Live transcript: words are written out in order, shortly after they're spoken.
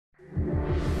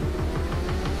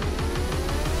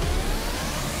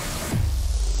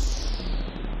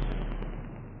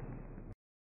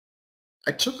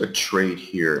I took a trade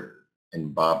here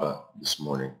in Baba this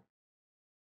morning,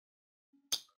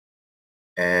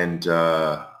 and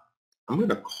I'm going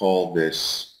to call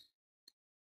this,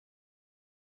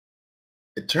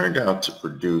 it turned out to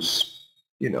produce,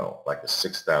 like a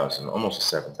 6,000,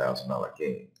 almost a $7,000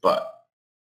 gain. But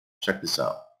check this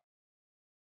out.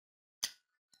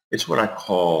 It's what I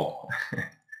call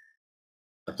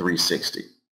a 360.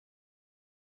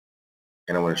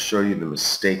 And I want to show you the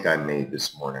mistake I made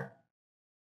this morning.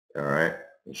 All right?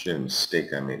 I'll show you the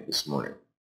mistake I made this morning.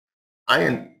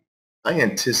 I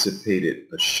anticipated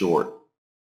a short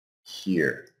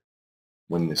here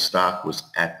when the stock was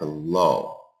at the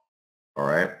low. All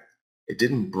right. It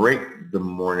didn't break the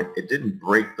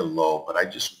low, but I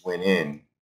just went in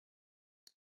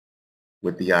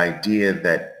with the idea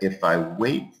that if I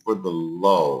wait for the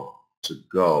low to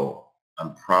go,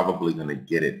 I'm probably going to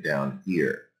get it down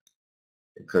here,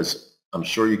 because I'm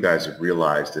sure you guys have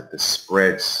realized that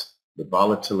the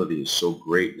volatility is so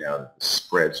great now that the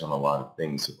spreads on a lot of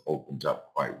things have opened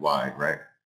up quite wide, right?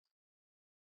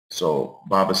 So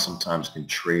Baba sometimes can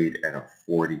trade at a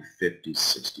 40, 50,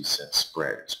 60-cent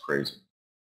spread. It's crazy.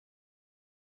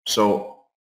 So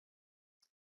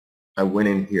I went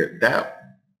in here. That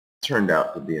turned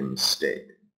out to be a mistake,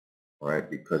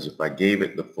 right? Because if I gave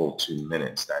it the full 2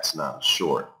 minutes, that's not a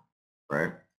short,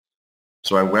 right?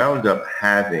 So I wound up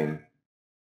having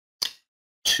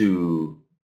to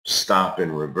stop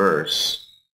and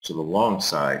reverse to the long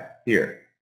side here.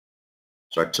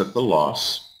 So I took the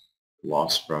loss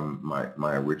from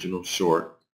my original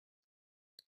short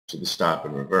to the stop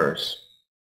and reverse.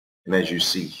 And as you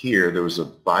see here, there was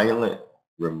a violent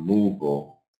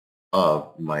removal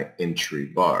of my entry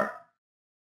bar.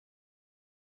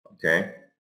 Okay.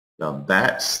 Now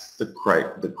that's the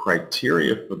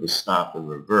criteria for the stop and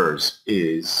reverse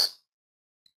is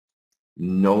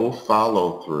no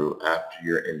follow through after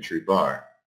your entry bar,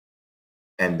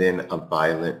 and then a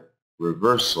violent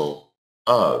reversal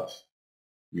of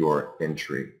your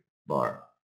entry bar.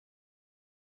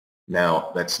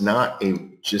 Now that's not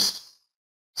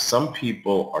some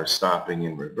people are stopping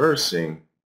and reversing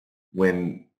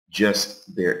when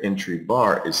just their entry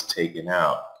bar is taken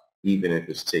out, even if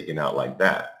it's taken out like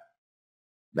that.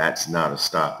 That's not a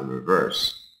stop and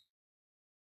reverse.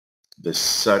 The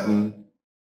sudden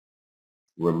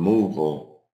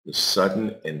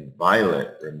and violent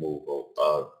removal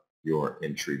of your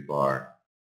entry bar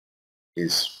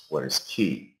is what is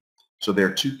key. So there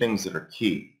are two things that are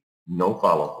key: no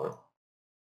follow through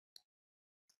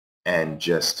and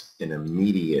just an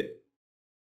immediate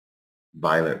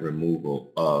violent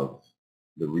removal of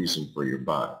the reason for your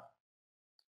buy.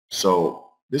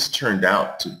 So this turned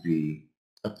out to be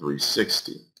a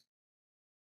 360.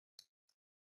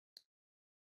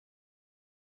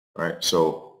 All right,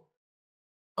 so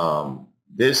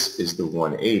this is the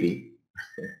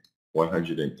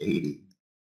 180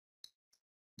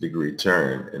 degree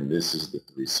turn, and this is the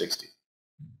 360.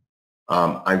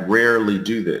 I rarely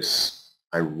do this.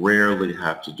 I rarely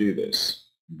have to do this,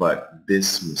 but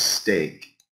this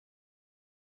mistake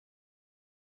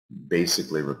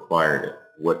basically required it.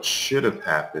 What should have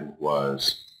happened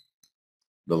was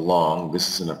the long, this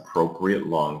is an appropriate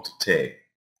long to take,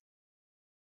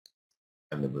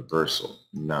 and the reversal,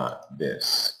 not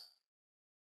this.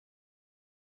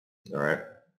 All right.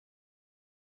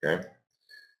 Okay.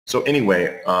 So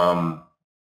anyway,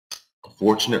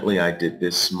 fortunately, I did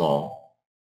this small.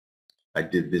 I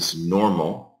did this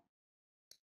normal.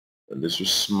 And this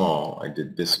was small. I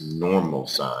did this normal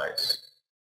size.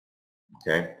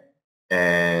 Okay.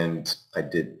 And I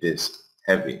did this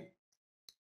heavy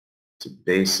to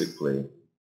basically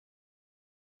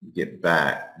get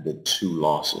back the two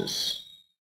losses,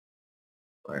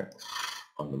 right,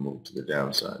 on the move to the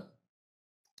downside.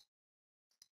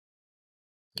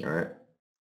 All right.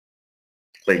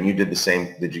 Clayton, you did the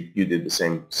same. You did the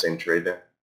same trade there?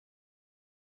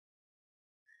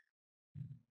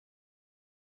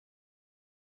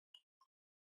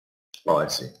 Oh, I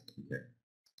see. Okay.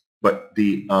 But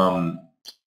the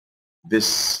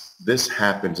this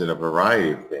happens in a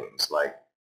variety of things. Like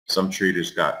some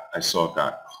traders got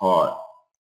caught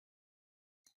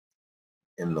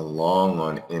in the long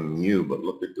on MU, but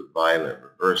look at the violent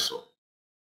reversal.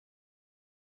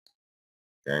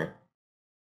 Okay.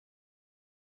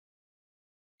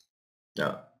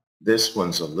 Now this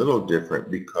one's a little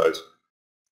different because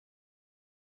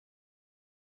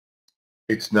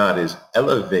it's not as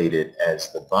elevated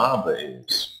as the Baba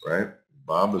is, right?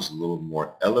 Baba's a little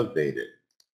more elevated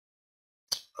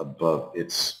above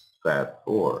its Fab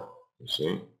 4, you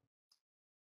see?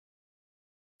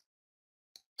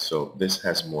 So this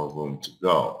has more room to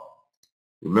go.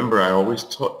 Remember, I always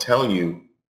tell you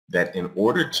that in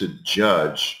order to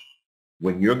judge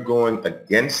when you're going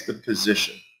against the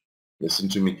position, listen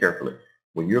to me carefully,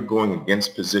 when you're going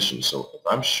against position, so if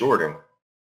I'm shorting,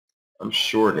 I'm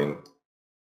shorting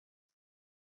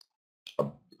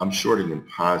in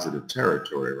positive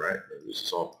territory, right? This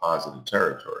is all positive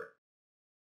territory.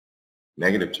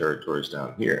 Negative territory is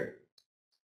down here.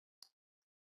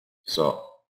 So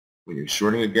when you're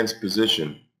shorting against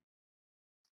position,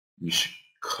 you should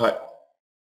cut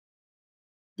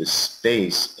the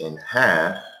space in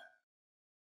half,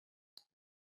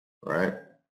 right,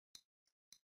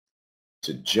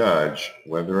 to judge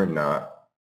whether or not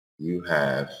you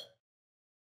have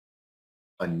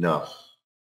enough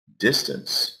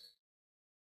distance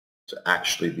to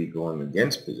actually be going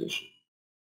against position.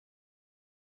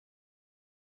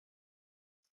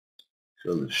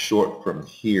 So the short from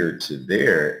here to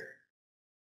there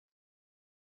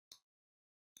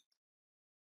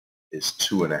is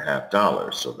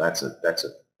 $2.50. So that's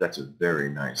a very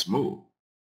nice move.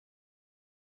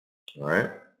 All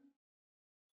right.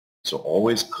 So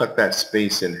always cut that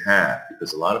space in half,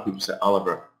 because a lot of people say,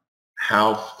 Oliver,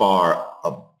 how far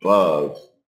above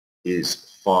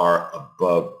is far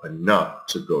above enough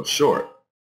to go short?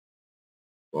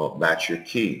 Well, that's your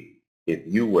key. If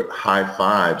you would high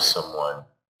five someone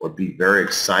or be very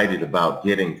excited about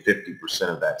getting 50%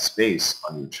 of that space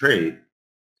on your trade,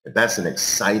 if that's an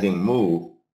exciting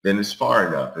move, then it's far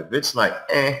enough. If it's like,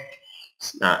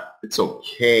 it's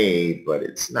okay, but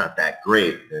it's not that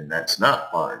great, then that's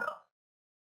not far enough.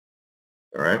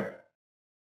 All right.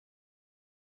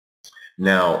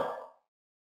 Now,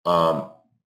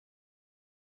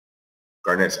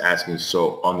 Garnett's asking,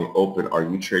 so on the open, are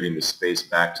you trading the space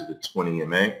back to the 20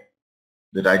 MA?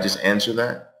 Did I just answer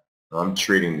that? I'm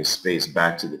trading the space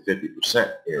back to the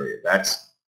 50% area. That's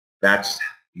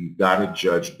you've got to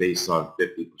judge based on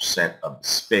 50% of the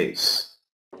space.